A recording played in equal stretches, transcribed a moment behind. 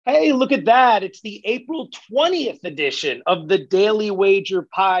Hey, look at that. It's the April 20th edition of the Daily Wager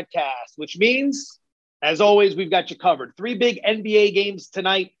podcast, which means, as always, we've got you covered. Three big NBA games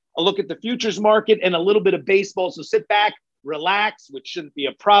tonight, a look at the futures market, and a little bit of baseball. So sit back, relax, which shouldn't be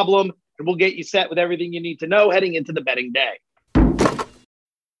a problem, and we'll get you set with everything you need to know heading into the betting day.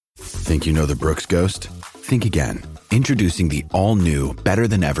 Think you know the Brooks Ghost? Think again. Introducing the all-new,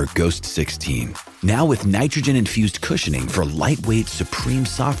 better-than-ever Ghost 16. Now with nitrogen-infused cushioning for lightweight, supreme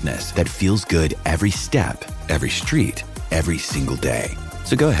softness that feels good every step, every street, every single day.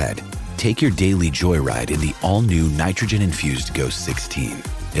 So go ahead, take your daily joyride in the all-new nitrogen-infused Ghost 16.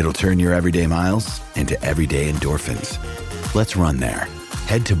 It'll turn your everyday miles into everyday endorphins. Let's run there.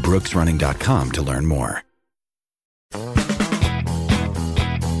 Head to brooksrunning.com to learn more.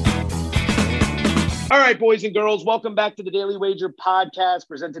 All right, boys and girls, welcome back to the Daily Wager podcast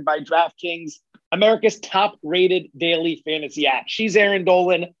presented by DraftKings, America's top-rated daily fantasy app. She's Aaron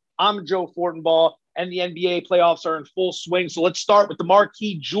Dolan. I'm Joe Fortenbaugh, and the NBA playoffs are in full swing. So let's start with the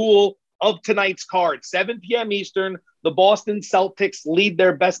marquee jewel of tonight's card. 7 p.m. Eastern, the Boston Celtics lead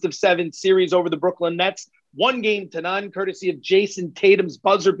their best-of-7 series over the Brooklyn Nets, 1-0 courtesy of Jason Tatum's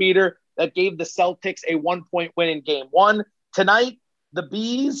buzzer beater that gave the Celtics a 1-point win in Game 1. Tonight, the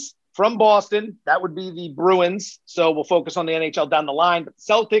Bees from Boston, that would be the Bruins. So we'll focus on the NHL down the line. But the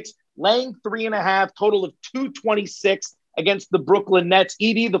Celtics laying 3.5, total of 226 against the Brooklyn Nets.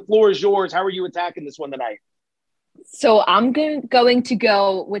 Edie, the floor is yours. How are you attacking this one tonight? So I'm going to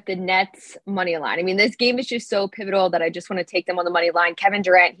go with the Nets money line. I mean, this game is just so pivotal that I just want to take them on the money line. Kevin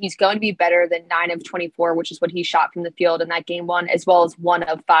Durant, he's going to be better than 9 of 24, which is what he shot from the field in that Game 1, as well as 1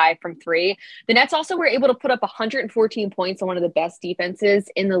 of 5 from 3. The Nets also were able to put up 114 points on one of the best defenses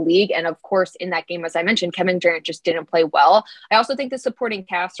in the league. And of course, in that game, as I mentioned, Kevin Durant just didn't play well. I also think the supporting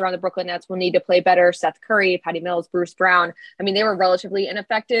cast around the Brooklyn Nets will need to play better. Seth Curry, Patty Mills, Bruce Brown. I mean, they were relatively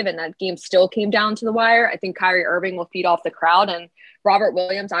ineffective, and that game still came down to the wire. I think Kyrie Irving will feed off the crowd, and Robert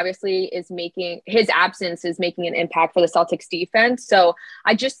Williams obviously is making his absence is making an impact for the Celtics defense. So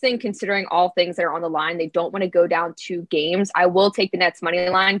I just think, considering all things that are on the line, they don't want to go down 2 games. I will take the Nets money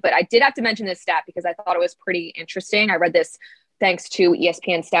line, but I did have to mention this stat because I thought it was pretty interesting. I read this thanks to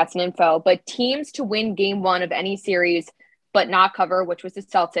ESPN Stats and Info, but teams to win Game 1 of any series but not cover, which was the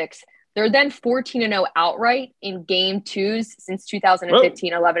Celtics, they're then 14-0 outright in Game 2s since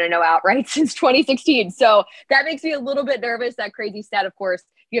 2015, 11-0 outright since 2016. So that makes me a little bit nervous, that crazy stat. Of course,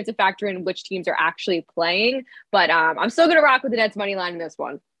 you have to factor in which teams are actually playing. But I'm still going to rock with the Nets money line in this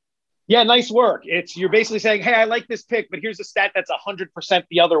one. Yeah, nice work. You're basically saying, hey, I like this pick, but here's a stat that's 100%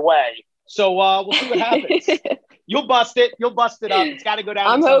 the other way. So we'll see what happens. You'll bust it. You'll bust it up. It's got to go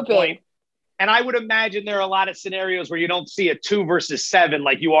down at some point. And I would imagine there are a lot of scenarios where you don't see a 2 versus 7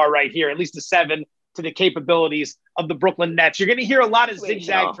 like you are right here, at least a 7 to the capabilities of the Brooklyn Nets. You're going to hear a lot of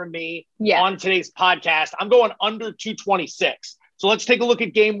zigzag from me on today's podcast. I'm going under 226. So let's take a look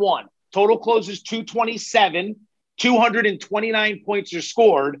at Game 1. Total closes 227. 229 points are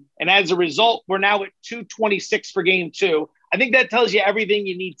scored. And as a result, we're now at 226 for Game 2. I think that tells you everything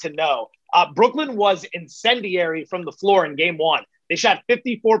you need to know. Brooklyn was incendiary from the floor in Game 1. They shot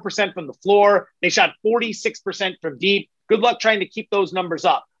 54% from the floor. They shot 46% from deep. Good luck trying to keep those numbers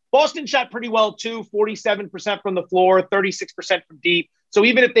up. Boston shot pretty well too, 47% from the floor, 36% from deep. So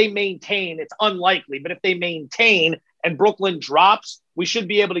even if they maintain, it's unlikely, but if they maintain and Brooklyn drops, we should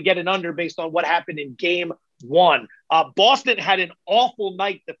be able to get an under based on what happened in Game 1. Boston had an awful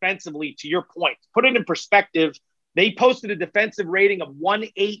night defensively, to your point. Put it in perspective, they posted a defensive rating of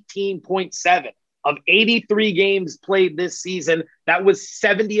 118.7. Of 83 games played this season, that was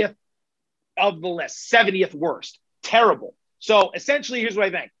 70th of the list, 70th worst. Terrible. So essentially, here's what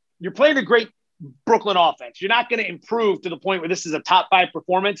I think. You're playing a great Brooklyn offense. You're not going to improve to the point where this is a top 5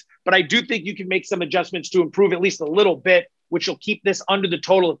 performance, but I do think you can make some adjustments to improve at least a little bit, which will keep this under the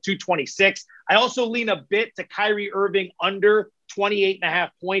total of 226. I also lean a bit to Kyrie Irving under 28.5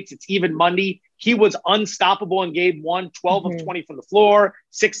 points. It's even money. He was unstoppable in Game 1, 12 of 20 from the floor,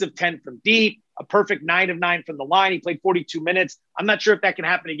 6 of 10 from deep, a perfect 9 of 9 from the line. He played 42 minutes. I'm not sure if that can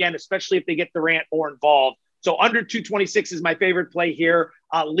happen again, especially if they get Durant more involved. So under 226 is my favorite play here.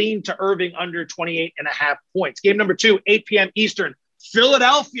 Lean to Irving under 28.5 points. Game number 2, 8 p.m. Eastern,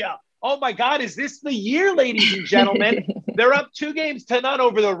 Philadelphia. Oh my God, is this the year, ladies and gentlemen? They're up 2-0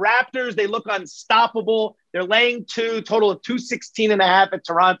 over the Raptors. They look unstoppable. They're laying 2, total of 216.5 at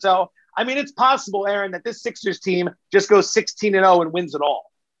Toronto. I mean, it's possible, Aaron, that this Sixers team just goes 16-0 and wins it all.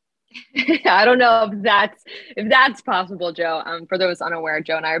 I don't know if that's possible, Joe. For those unaware,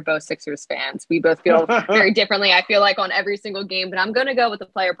 Joe and I are both Sixers fans. We both feel very differently, I feel like, on every single game. But I'm going to go with the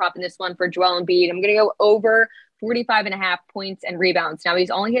player prop in this one for Joel Embiid. I'm going to go over 45.5 points and rebounds. Now, he's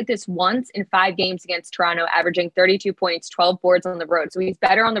only hit this once in 5 games against Toronto, averaging 32 points, 12 boards on the road. So he's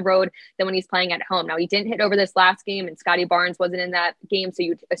better on the road than when he's playing at home. Now, he didn't hit over this last game, and Scotty Barnes wasn't in that game, so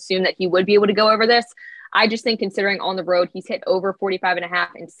you'd assume that he would be able to go over this. I just think considering on the road, he's hit over 45.5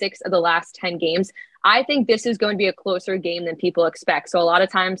 in 6 of the last 10 games. I think this is going to be a closer game than people expect. So a lot of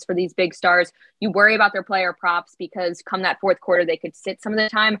times for these big stars, you worry about their player props because come that fourth quarter, they could sit some of the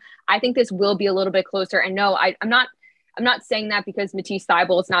time. I think this will be a little bit closer. And no, I'm not saying that because Matisse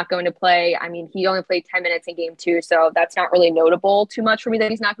Thybulle is not going to play. I mean, he only played 10 minutes in game 2, so that's not really notable too much for me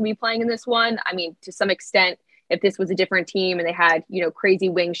that he's not going to be playing in this one. I mean, to some extent, if this was a different team and they had, crazy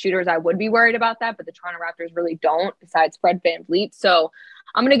wing shooters, I would be worried about that. But the Toronto Raptors really don't, besides Fred VanVleet. So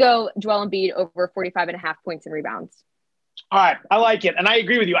I'm going to go Joel Embiid over 45.5 points and rebounds. All right. I like it. And I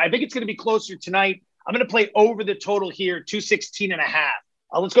agree with you. I think it's going to be closer tonight. I'm going to play over the total here, 216.5.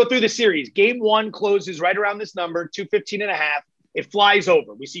 Let's go through the series. Game 1 closes right around this number, 215.5. It flies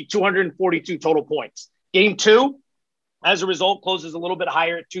over. We see 242 total points. Game 2, as a result, closes a little bit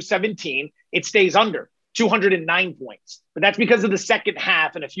higher at 217. It stays under 209 points. But that's because of the second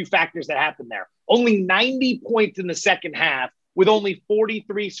half and a few factors that happened there. Only 90 points in the second half with only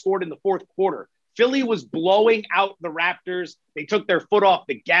 43 scored in the fourth quarter. Philly was blowing out the Raptors. They took their foot off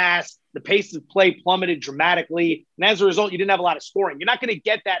the gas. The pace of play plummeted dramatically. And as a result, you didn't have a lot of scoring. You're not going to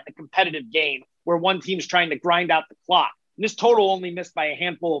get that in a competitive game where one team's trying to grind out the clock. And this total only missed by a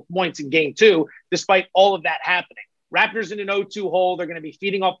handful of points in game 2, despite all of that happening. Raptors in an 0-2 hole. They're going to be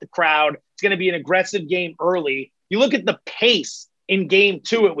feeding off the crowd. It's going to be an aggressive game early. You look at the pace in game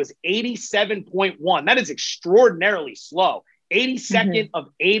 2, it was 87.1. That is extraordinarily slow. 82nd of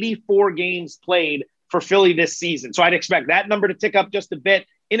 84 games played for Philly this season. So I'd expect that number to tick up just a bit.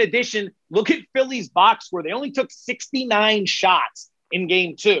 In addition, look at Philly's box score. They only took 69 shots in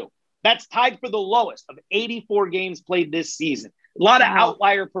game 2. That's tied for the lowest of 84 games played this season. A lot of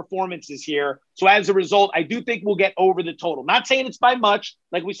outlier performances here. So as a result, I do think we'll get over the total. Not saying it's by much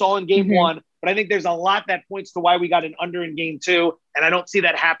like we saw in game 1, but I think there's a lot that points to why we got an under in game 2. And I don't see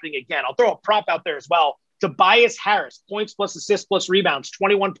that happening again. I'll throw a prop out there as well. Tobias Harris, points plus assists plus rebounds,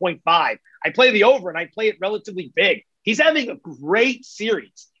 21.5. I play the over and I play it relatively big. He's having a great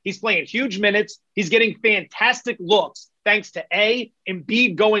series. He's playing huge minutes. He's getting fantastic looks thanks to A,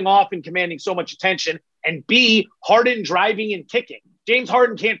 Embiid going off and commanding so much attention, and B, Harden driving and kicking. James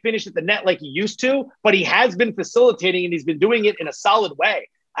Harden can't finish at the net like he used to, but he has been facilitating and he's been doing it in a solid way.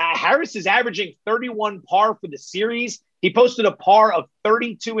 Harris is averaging 31 par for the series. He posted a par of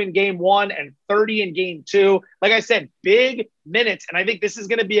 32 in game 1 and 30 in game 2. Like I said, big minutes. And I think this is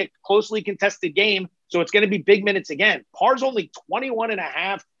going to be a closely contested game. So it's going to be big minutes again. Par's only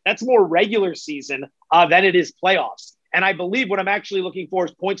 21.5. That's more regular season than it is playoffs. And I believe what I'm actually looking for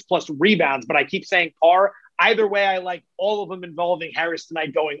is points plus rebounds, but I keep saying par. Either way, I like all of them involving Harris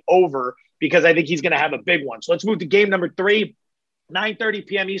tonight going over because I think he's going to have a big one. So let's move to game number 3. 9:30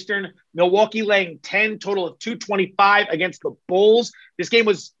 p.m. Eastern, Milwaukee laying 10, total of 225 against the Bulls. This game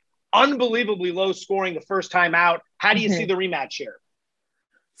was unbelievably low scoring the first time out. How do you see the rematch here?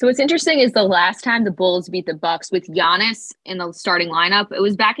 So what's interesting is the last time the Bulls beat the Bucks with Giannis in the starting lineup, it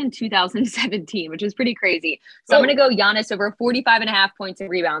was back in 2017, which is pretty crazy. So I'm going to go Giannis over 45.5 points and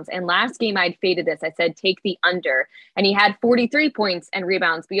rebounds. And last game I'd faded this. I said, take the under. And he had 43 points and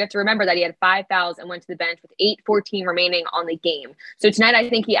rebounds. But you have to remember that he had 5 fouls and went to the bench with 8:14 remaining on the game. So tonight I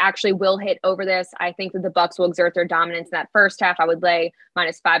think he actually will hit over this. I think that the Bucks will exert their dominance in that first half. I would lay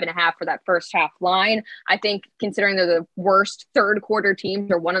 -5.5 for that first half line. I think considering they're the worst third quarter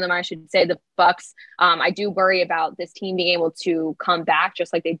teams, or one of them, I should say, the Bucks, I do worry about this team being able to come back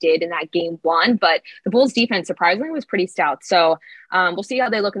just like they did in that game 1. But the Bulls defense surprisingly was pretty stout. So we'll see how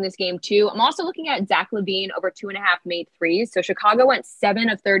they look in this game too. I'm also looking at Zach LaVine over 2.5 made threes. So Chicago went 7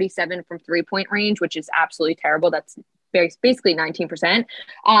 of 37 from 3-point range, which is absolutely terrible. That's basically 19%. It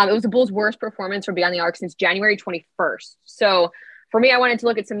was the Bulls' worst performance from beyond the arc since January 21st. So for me, I wanted to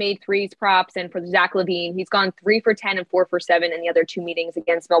look at some made threes props. And for Zach LaVine, he's gone 3 for 10 and 4 for 7 in the other 2 meetings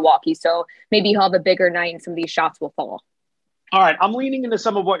against Milwaukee. So maybe he'll have a bigger night and some of these shots will fall. All right. I'm leaning into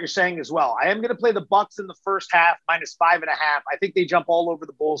some of what you're saying as well. I am going to play the Bucks in the first half, -5.5. I think they jump all over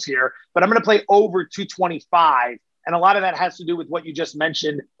the Bulls here, but I'm going to play over 225. And a lot of that has to do with what you just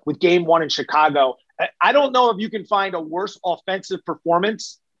mentioned with game 1 in Chicago. I don't know if you can find a worse offensive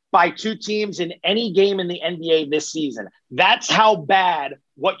performance by 2 teams in any game in the NBA this season. That's how bad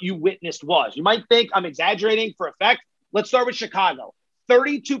what you witnessed was. You might think I'm exaggerating for effect. Let's start with Chicago.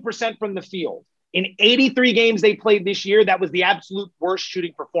 32% from the field. In 83 games they played this year, that was the absolute worst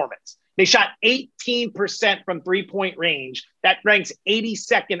shooting performance. They shot 18% from 3-point range. That ranks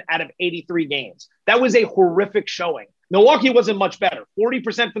 82nd out of 83 games. That was a horrific showing. Milwaukee wasn't much better.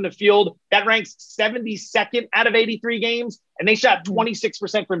 40% from the field. That ranks 72nd out of 83 games. And they shot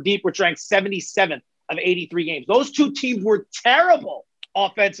 26% from deep, which ranks 77th of 83 games. Those two teams were terrible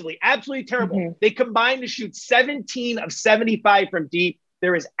offensively, absolutely terrible. Mm-hmm. They combined to shoot 17 of 75 from deep.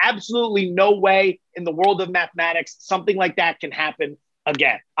 There is absolutely no way in the world of mathematics something like that can happen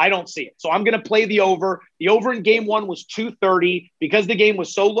again. I don't see it. So I'm going to play the over. The over in game one was 230. Because the game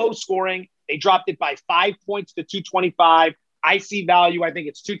was so low scoring, they dropped it by 5 points to 225. I see value. I think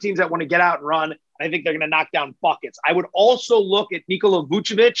it's two teams that want to get out and run. I think they're going to knock down buckets. I would also look at Nikola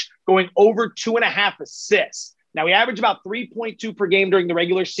Vucevic going over 2.5 assists. Now, he averaged about 3.2 per game during the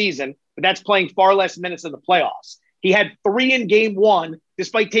regular season, but that's playing far less minutes in the playoffs. He had 3 in game one,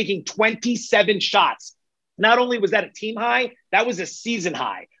 despite taking 27 shots. Not only was that a team high, that was a season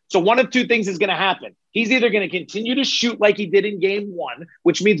high. So one of two things is going to happen. He's either going to continue to shoot like he did in game one,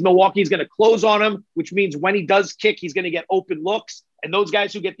 which means Milwaukee's going to close on him, which means when he does kick, he's going to get open looks. And those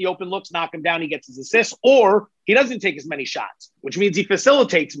guys who get the open looks knock him down, he gets his assists, or he doesn't take as many shots, which means he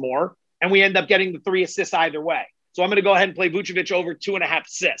facilitates more, and we end up getting the 3 assists either way. So I'm going to go ahead and play Vucevic over 2.5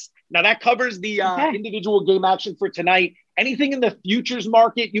 assists. Now that covers the individual game action for tonight. Anything in the futures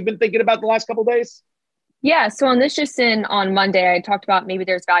market you've been thinking about the last couple of days? Yeah, so on this just in on Monday, I talked about maybe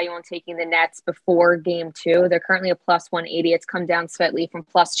there's value on taking the Nets before game 2. They're currently a plus 180. It's come down slightly from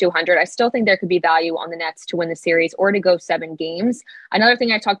plus 200. I still think there could be value on the Nets to win the series or to go 7 games. Another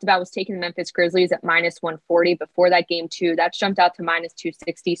thing I talked about was taking the Memphis Grizzlies at minus 140 before that game 2. That's jumped out to minus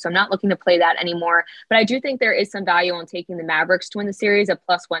 260, so I'm not looking to play that anymore. But I do think there is some value on taking the Mavericks to win the series at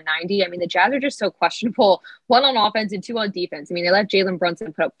plus 190. I mean, the Jazz are just so questionable, 1 on offense and 2 on defense. I mean, they let Jalen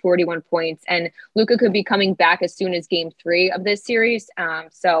Brunson put up 41 points, and Luka could be coming back as soon as game 3 of this series.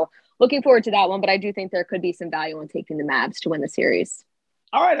 So looking forward to that one, but I do think there could be some value in taking the Mavs to win the series.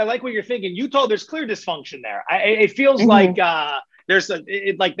 All right. I like what you're thinking. Utah, there's clear dysfunction there. It feels like there's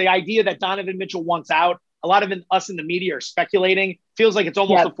like the idea that Donovan Mitchell wants out. A lot of us in the media are speculating. Feels like it's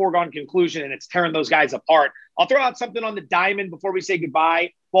almost a foregone conclusion, and it's tearing those guys apart. I'll throw out something on the diamond before we say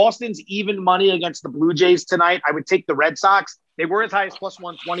goodbye. Boston's even money against the Blue Jays tonight. I would take the Red Sox. They were as high as plus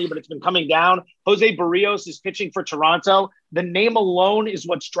 120, but it's been coming down. Jose Barrios is pitching for Toronto. The name alone is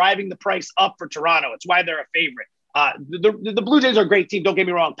what's driving the price up for Toronto. It's why they're a favorite. The Blue Jays are a great team. Don't get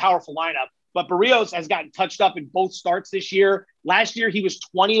me wrong, powerful lineup. But Barrios has gotten touched up in both starts this year. Last year, he was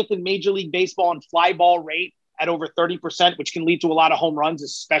 20th in Major League Baseball in fly ball rate at over 30%, which can lead to a lot of home runs,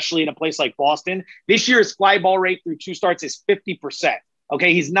 especially in a place like Boston. This year's fly ball rate through 2 starts is 50%.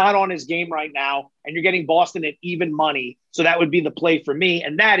 Okay, he's not on his game right now, and you're getting Boston at even money. So that would be the play for me.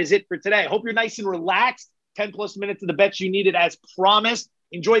 And that is it for today. I hope you're nice and relaxed. 10 plus minutes of the bets you needed as promised.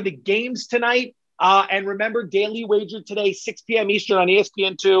 Enjoy the games tonight. And remember, Daily Wager today, 6 p.m. Eastern on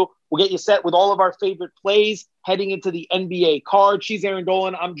ESPN2. We'll get you set with all of our favorite plays heading into the NBA card. She's Aaron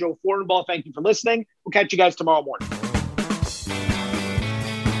Dolan. I'm Joe Fortenbaugh. Thank you for listening. We'll catch you guys tomorrow morning.